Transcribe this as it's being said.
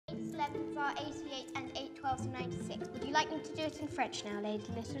seconds are 88 and 8 twelfths are 96. Would you like me to do it in French now, Lady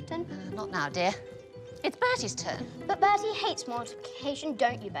Littleton? Not now, dear. It's Bertie's turn. But Bertie hates multiplication,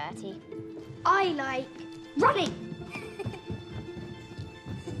 don't you, Bertie? I like running.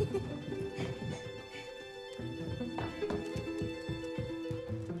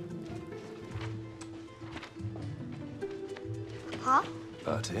 Papa?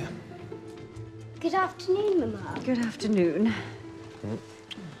 Bertie. Good afternoon, Mama. Good afternoon.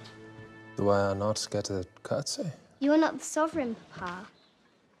 Do I not get a curtsy? You are not the sovereign, Papa.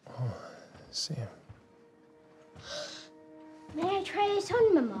 Oh, I see. May I try it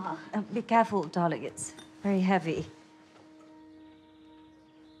on, Mama? Be careful, darling. It's very heavy.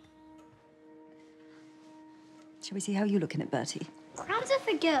 Shall we see how you're looking at Bertie? Crowns are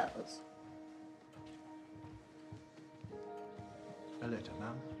for girls. A letter,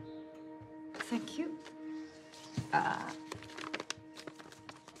 ma'am. Thank you.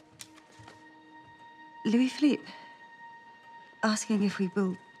 Louis Philippe, asking if we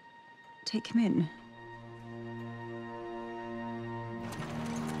will take him in.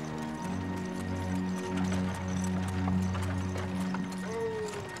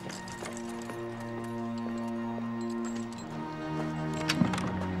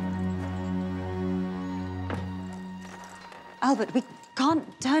 Albert, we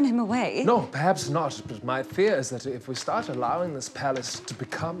can't turn him away. No, perhaps not. But my fear is that if we start allowing this palace to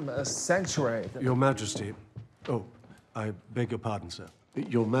become a sanctuary... Your Majesty. Oh, I beg your pardon, sir.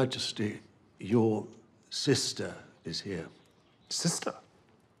 Your Majesty, your sister is here. Sister?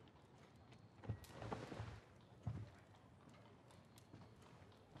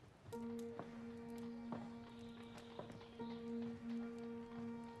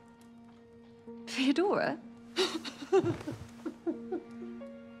 Theodora?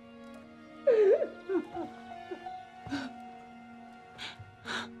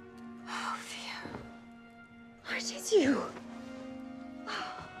 Oh, Theo. It is you.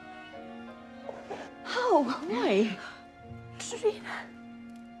 How? Why? Trina,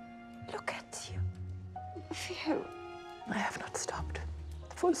 look at you. Theo. I have not stopped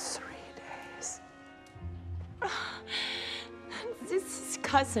for 3 days. This is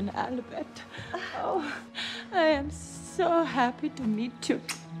Cousin Albert. Oh, I am so happy to meet you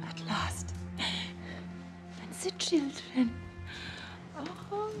at last. And the children.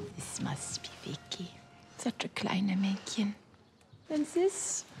 Oh, this must be Vicky. Such a kleine Mädchen. And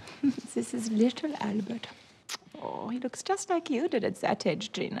this is little Albert. Oh, he looks just like you did at that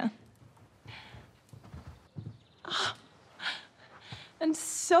age, Gina. Ah, and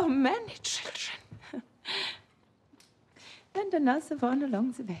so many children. And another one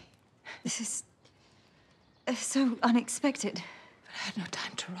along the way. This is so unexpected. But I had no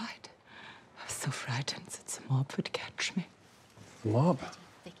time to write. I was so frightened that the mob would catch me. Mob?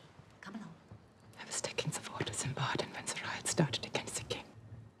 Vicky, come along. I was taking the waters in Baden when the riot started against the king.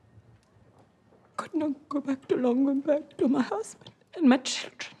 Could not go back to London, back to my husband and my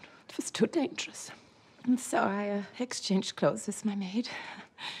children. It was too dangerous. And so I exchanged clothes with my maid.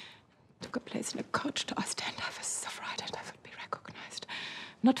 Took a place in a coach to Ostend. I was so frightened I would be recognized.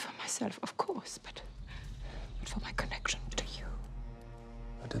 Not for myself, of course, but for my connection to you.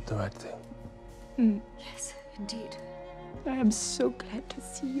 I did the right thing. Yes, indeed. I am so glad to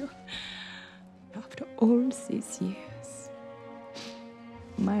see you. After all these years.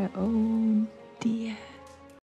 My own dear